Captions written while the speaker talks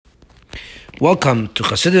Welcome to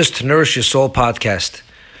Chassidus to Nourish Your Soul podcast.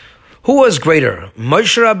 Who was greater,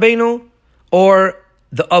 Moshe Rabbeinu or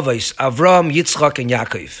the Avos, Avram, Yitzchak, and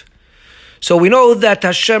Yaakov? So we know that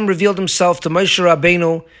Hashem revealed himself to Moshe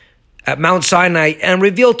Rabbeinu at Mount Sinai and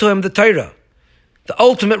revealed to him the Torah, the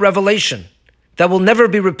ultimate revelation that will never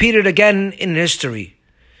be repeated again in history.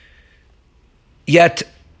 Yet,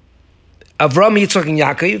 Avram, Yitzchak, and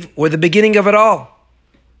Yaakov were the beginning of it all.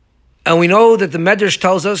 And we know that the Medrash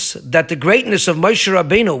tells us that the greatness of Moshe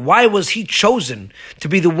Rabbeinu, why was he chosen to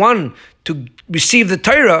be the one to receive the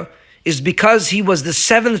Torah, is because he was the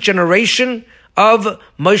seventh generation of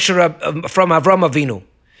Moshe from Avram Avinu.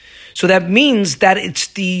 So that means that it's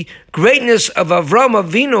the greatness of Avram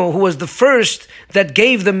Avinu who was the first that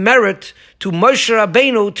gave the merit to Moshe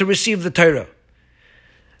Rabbeinu to receive the Torah.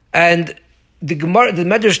 And the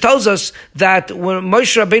Medrash tells us that when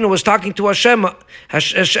Moshe Rabbeinu was talking to Hashem,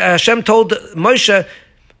 Hashem told Moshe,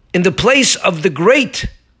 in the place of the great,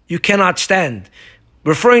 you cannot stand.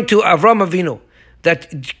 Referring to Avram Avinu,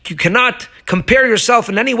 that you cannot compare yourself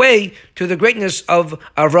in any way to the greatness of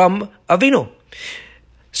Avram Avinu.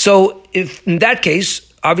 So if in that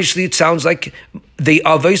case, obviously it sounds like the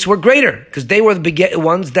Avos were greater, because they were the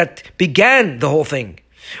ones that began the whole thing.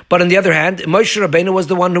 But on the other hand, Moshe Rabbeinu was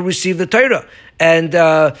the one who received the Torah. And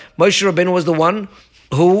Moshe Rabbeinu was the one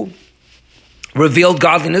who revealed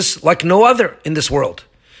godliness like no other in this world.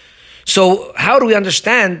 So how do we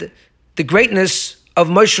understand the greatness of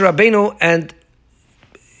Moshe Rabbeinu and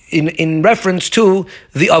in reference to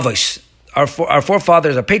the Avos, our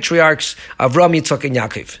forefathers, our patriarchs, Avram, Yitzchak, and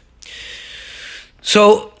Yaakov?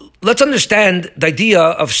 So let's understand the idea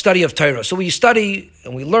of study of Torah. So we study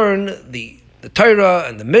and we learn the Torah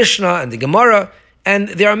and the Mishnah and the Gemara, and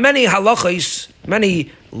there are many halachos,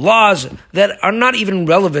 many laws that are not even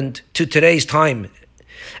relevant to today's time.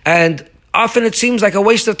 And often it seems like a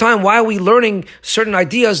waste of time. Why are we learning certain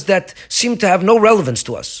ideas that seem to have no relevance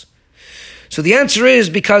to us? So the answer is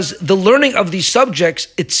because the learning of these subjects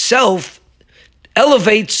itself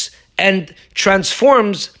elevates and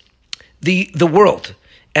transforms the world.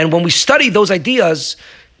 And when we study those ideas,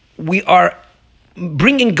 we are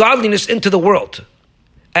bringing godliness into the world.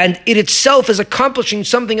 And it itself is accomplishing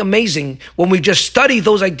something amazing when we just study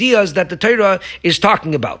those ideas that the Torah is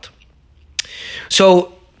talking about.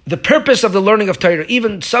 So the purpose of the learning of Torah,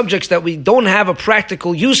 even subjects that we don't have a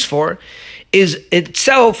practical use for, is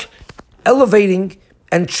itself elevating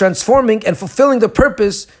and transforming and fulfilling the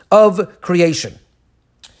purpose of creation.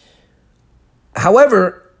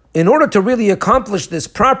 However, in order to really accomplish this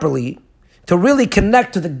properly, to really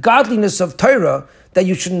connect to the godliness of Torah, that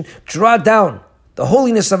you should draw down the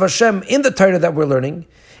holiness of Hashem in the Torah that we're learning,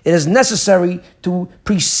 it is necessary to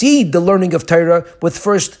precede the learning of Torah with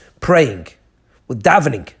first praying, with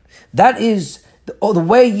davening. That is the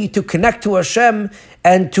way to connect to Hashem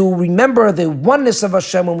and to remember the oneness of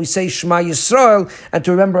Hashem when we say Shema Yisrael, and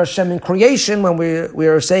to remember Hashem in creation when we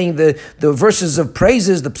are saying the verses of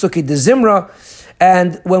praises, the Psukei de Zimra.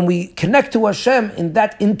 And when we connect to Hashem in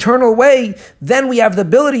that internal way, then we have the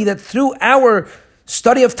ability that through our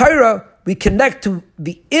study of Torah, we connect to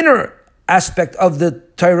the inner aspect of the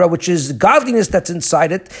Torah, which is godliness that's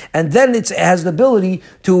inside it, and then it has the ability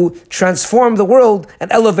to transform the world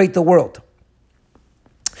and elevate the world.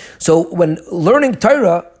 So when learning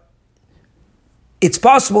Torah, it's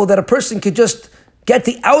possible that a person could just get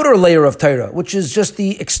the outer layer of Torah, which is just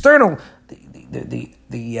the external,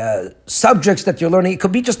 the subjects that you're learning. It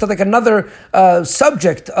could be just like another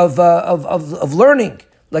subject of learning,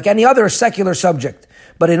 like any other secular subject.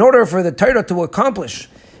 But in order for the Torah to accomplish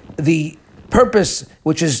the purpose,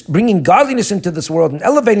 which is bringing godliness into this world and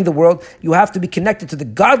elevating the world, you have to be connected to the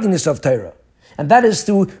godliness of Torah. And that is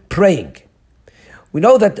through praying. We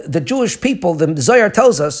know that the Jewish people, the Zohar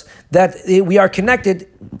tells us that we are connected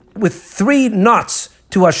with three knots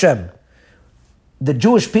to Hashem. The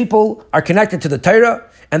Jewish people are connected to the Torah,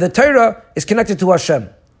 and the Torah is connected to Hashem.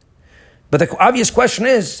 But the obvious question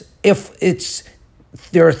is, if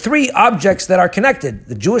there are three objects that are connected,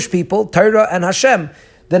 the Jewish people, Torah, and Hashem,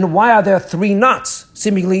 then why are there three knots?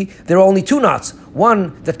 Seemingly, there are only two knots.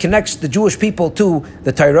 One that connects the Jewish people to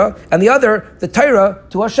the Torah, and the other, the Torah,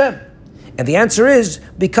 to Hashem. And the answer is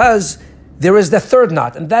because there is the third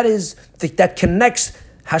knot, and that is that connects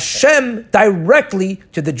Hashem directly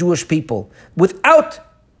to the Jewish people without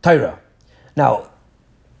Torah. Now,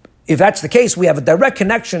 if that's the case, we have a direct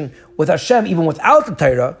connection with Hashem even without the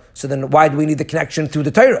Torah, so then why do we need the connection through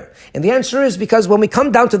the Torah? And the answer is because when we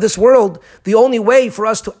come down to this world, the only way for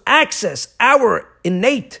us to access our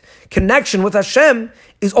innate connection with Hashem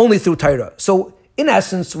is only through Torah. So in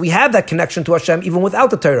essence, we have that connection to Hashem even without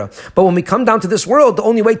the Torah. But when we come down to this world, the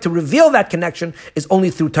only way to reveal that connection is only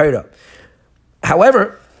through Torah.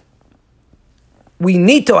 However, we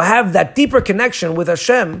need to have that deeper connection with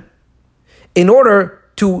Hashem in order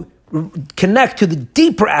to connect to the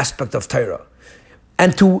deeper aspect of Torah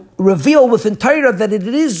and to reveal within Torah that it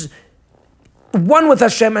is one with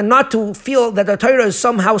Hashem, and not to feel that the Torah is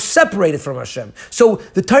somehow separated from Hashem. So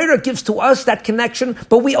the Torah gives to us that connection,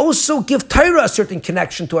 but we also give Torah a certain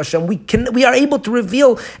connection to Hashem. We are able to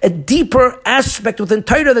reveal a deeper aspect within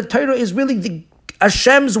Torah. The Torah is really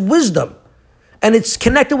Hashem's wisdom, and it's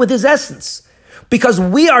connected with His essence. Because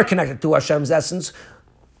we are connected to Hashem's essence,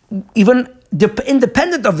 even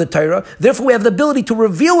independent of the Torah, therefore we have the ability to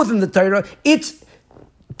reveal within the Torah its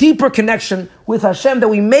deeper connection with Hashem that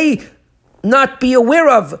we may not be aware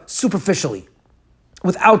of superficially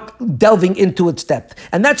without delving into its depth.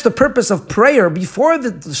 And that's the purpose of prayer before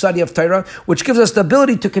the study of Torah, which gives us the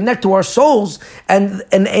ability to connect to our souls and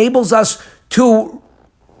enables us to,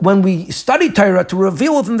 when we study Torah, to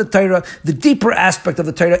reveal within the Torah the deeper aspect of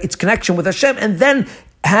the Torah, its connection with Hashem, and then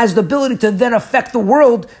has the ability to then affect the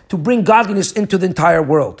world, to bring godliness into the entire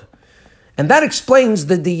world. And that explains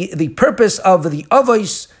the purpose of the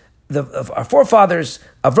avos, of our forefathers,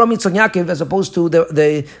 Avram, Yitzchak, Yaakov, as opposed to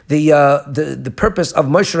the purpose of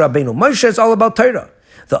Moshe Rabbeinu. Moshe is all about Torah.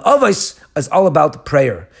 The avos is all about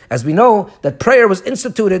prayer. As we know, that prayer was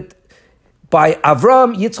instituted by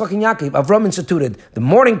Avram, Yitzchak, and Yaakov. Avram instituted the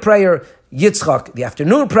morning prayer, Yitzchak the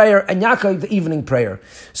afternoon prayer, and Yaakov the evening prayer.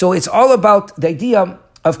 So it's all about the idea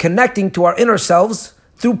of connecting to our inner selves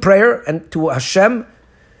through prayer and to Hashem.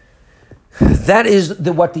 That is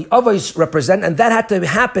what the avos represent, and that had to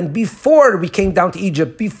happen before we came down to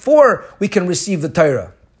Egypt, before we can receive the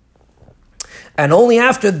Torah. And only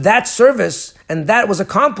after that service and that was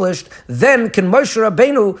accomplished, then can Moshe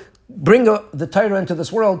Rabbeinu bring the Torah into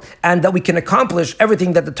this world, and that we can accomplish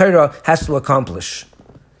everything that the Torah has to accomplish.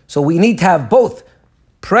 So we need to have both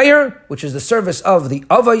prayer, which is the service of the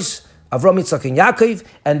avos, Avram, Yitzchak, and Yaakov,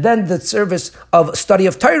 and then the service of study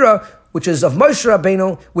of Torah, which is of Moshe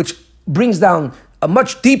Rabbeinu, which brings down a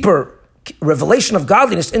much deeper revelation of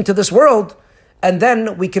godliness into this world, and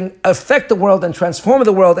then we can affect the world and transform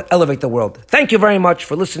the world and elevate the world. Thank you very much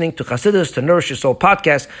for listening to Chassidus to Nourish Your Soul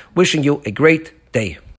podcast. Wishing you a great day.